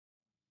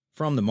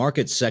From the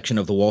markets section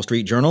of the Wall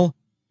Street Journal,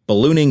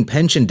 Ballooning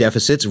Pension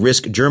Deficits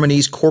Risk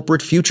Germany's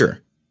Corporate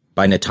Future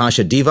by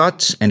Natascha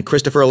Divac and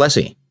Christopher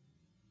Alessi.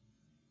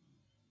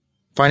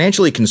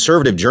 Financially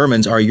conservative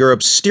Germans are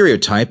Europe's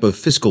stereotype of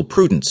fiscal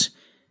prudence,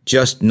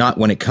 just not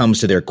when it comes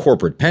to their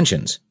corporate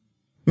pensions.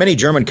 Many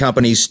German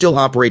companies still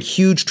operate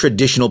huge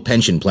traditional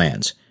pension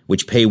plans,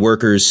 which pay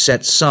workers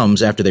set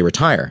sums after they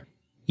retire.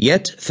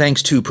 Yet,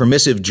 thanks to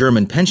permissive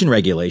German pension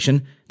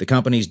regulation, the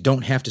companies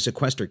don't have to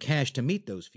sequester cash to meet those